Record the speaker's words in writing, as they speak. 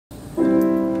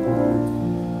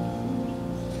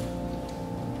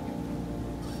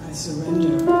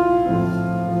surrender.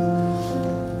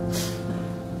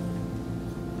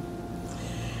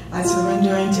 I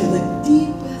surrender into the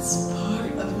deepest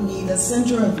part of me, the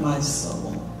center of my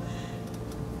soul.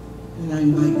 And I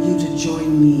invite you to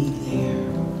join me there.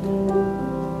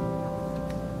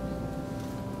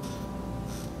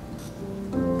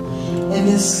 In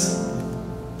this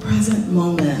present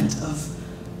moment of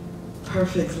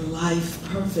perfect life,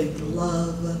 perfect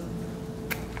love,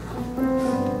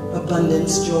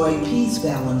 abundance, joy, peace,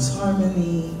 balance,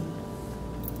 harmony,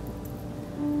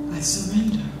 I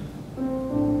surrender.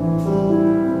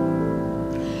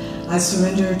 I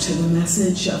surrender to the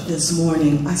message of this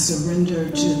morning. I surrender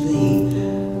to the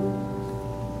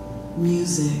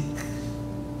music.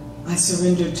 I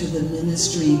surrender to the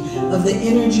ministry of the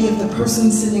energy of the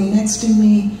person sitting next to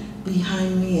me,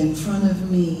 behind me, in front of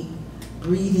me,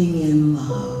 breathing in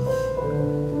love,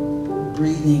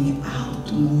 breathing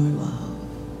out more love.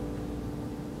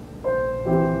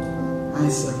 I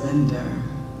surrender.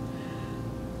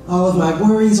 All of my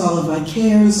worries, all of my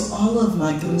cares, all of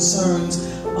my concerns,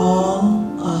 all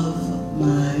of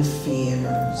my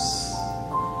fears,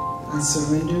 I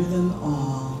surrender them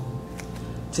all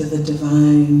to the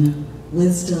divine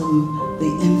wisdom, the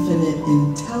infinite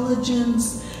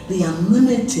intelligence, the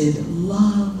unlimited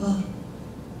love,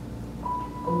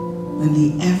 and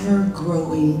the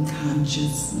ever-growing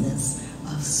consciousness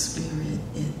of Spirit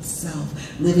itself,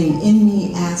 living in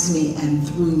me, as me, and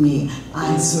through me.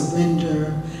 I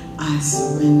surrender, I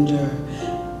surrender,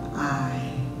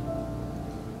 I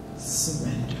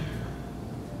surrender.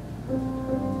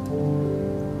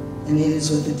 And it is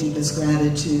with the deepest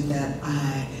gratitude that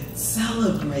I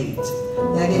celebrate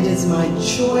that it is my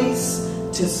choice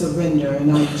to surrender,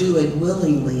 and I do it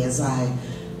willingly as I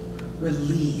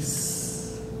release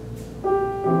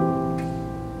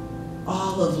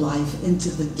all of life into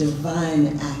the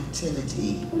divine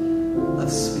activity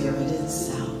of Spirit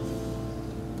itself.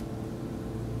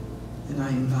 And I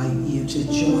invite you to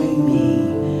join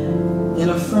me in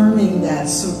affirming that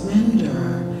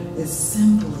surrender is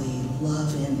simply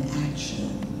love in action.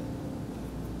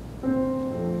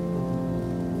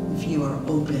 If you are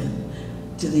open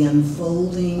to the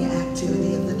unfolding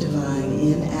activity of the divine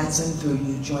in, as, and through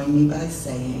you, join me by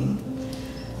saying,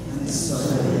 and so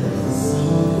it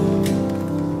is.